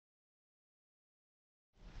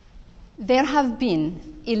There have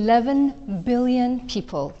been 11 billion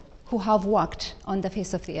people who have walked on the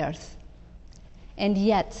face of the earth. And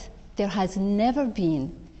yet, there has never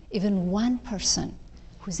been even one person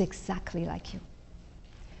who's exactly like you.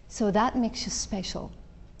 So that makes you special,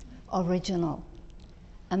 original,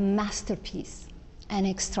 a masterpiece, and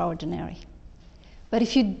extraordinary. But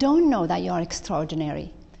if you don't know that you are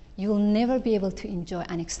extraordinary, you will never be able to enjoy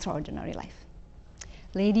an extraordinary life.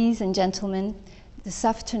 Ladies and gentlemen, this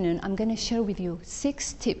afternoon I'm going to share with you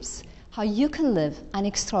 6 tips how you can live an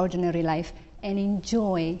extraordinary life and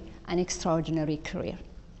enjoy an extraordinary career.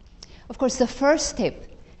 Of course, the first tip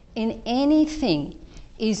in anything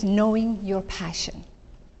is knowing your passion.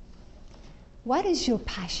 What is your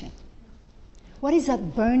passion? What is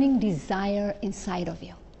that burning desire inside of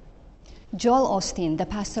you? Joel Osteen, the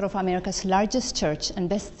pastor of America's largest church and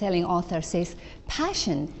best-selling author, says,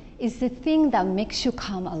 passion is the thing that makes you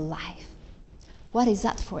come alive. What is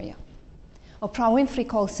that for you? Oprah Winfrey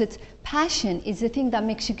calls it, passion is the thing that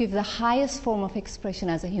makes you give the highest form of expression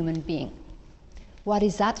as a human being. What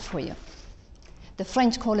is that for you? The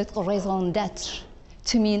French call it raison d'être,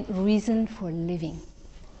 to mean reason for living.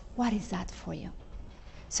 What is that for you?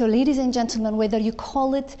 So ladies and gentlemen, whether you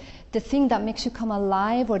call it the thing that makes you come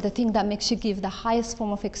alive or the thing that makes you give the highest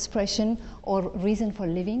form of expression or reason for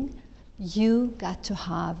living, you got to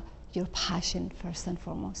have your passion first and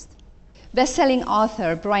foremost. Best-selling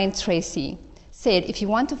author Brian Tracy said, if you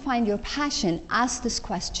want to find your passion, ask this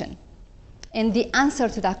question. And the answer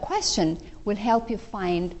to that question will help you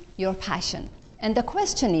find your passion. And the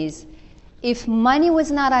question is, if money was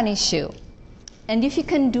not an issue, and if you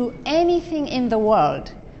can do anything in the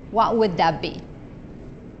world, what would that be?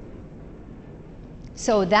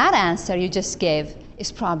 So that answer you just gave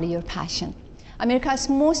is probably your passion. America's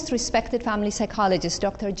most respected family psychologist,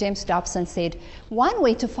 Dr. James Dobson, said, one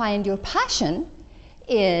way to find your passion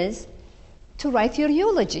is to write your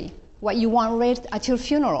eulogy, what you want read at your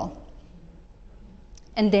funeral,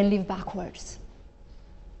 and then live backwards.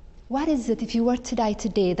 What is it, if you were to die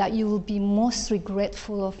today, that you will be most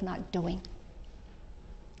regretful of not doing?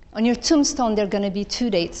 On your tombstone, there are going to be 2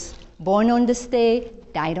 dates. Born on this day,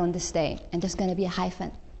 died on this day. And there's going to be a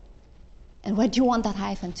hyphen. And what do you want that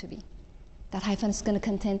hyphen to be? That hyphen is going to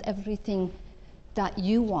contain everything that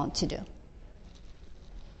you want to do.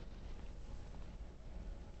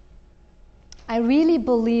 I really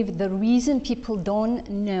believe the reason people don't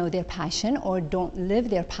know their passion or don't live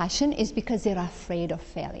their passion is because they're afraid of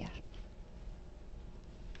failure.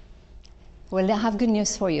 Well, I have good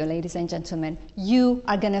news for you, ladies and gentlemen. You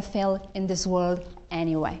are going to fail in this world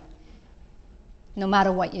anyway, no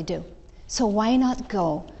matter what you do. So why not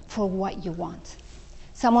go for what you want?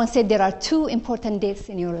 Someone said there are 2 important dates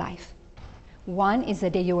in your life. One is the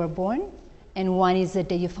day you were born, and one is the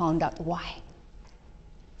day you found out why.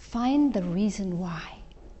 Find the reason why,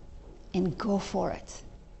 and go for it.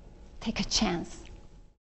 Take a chance.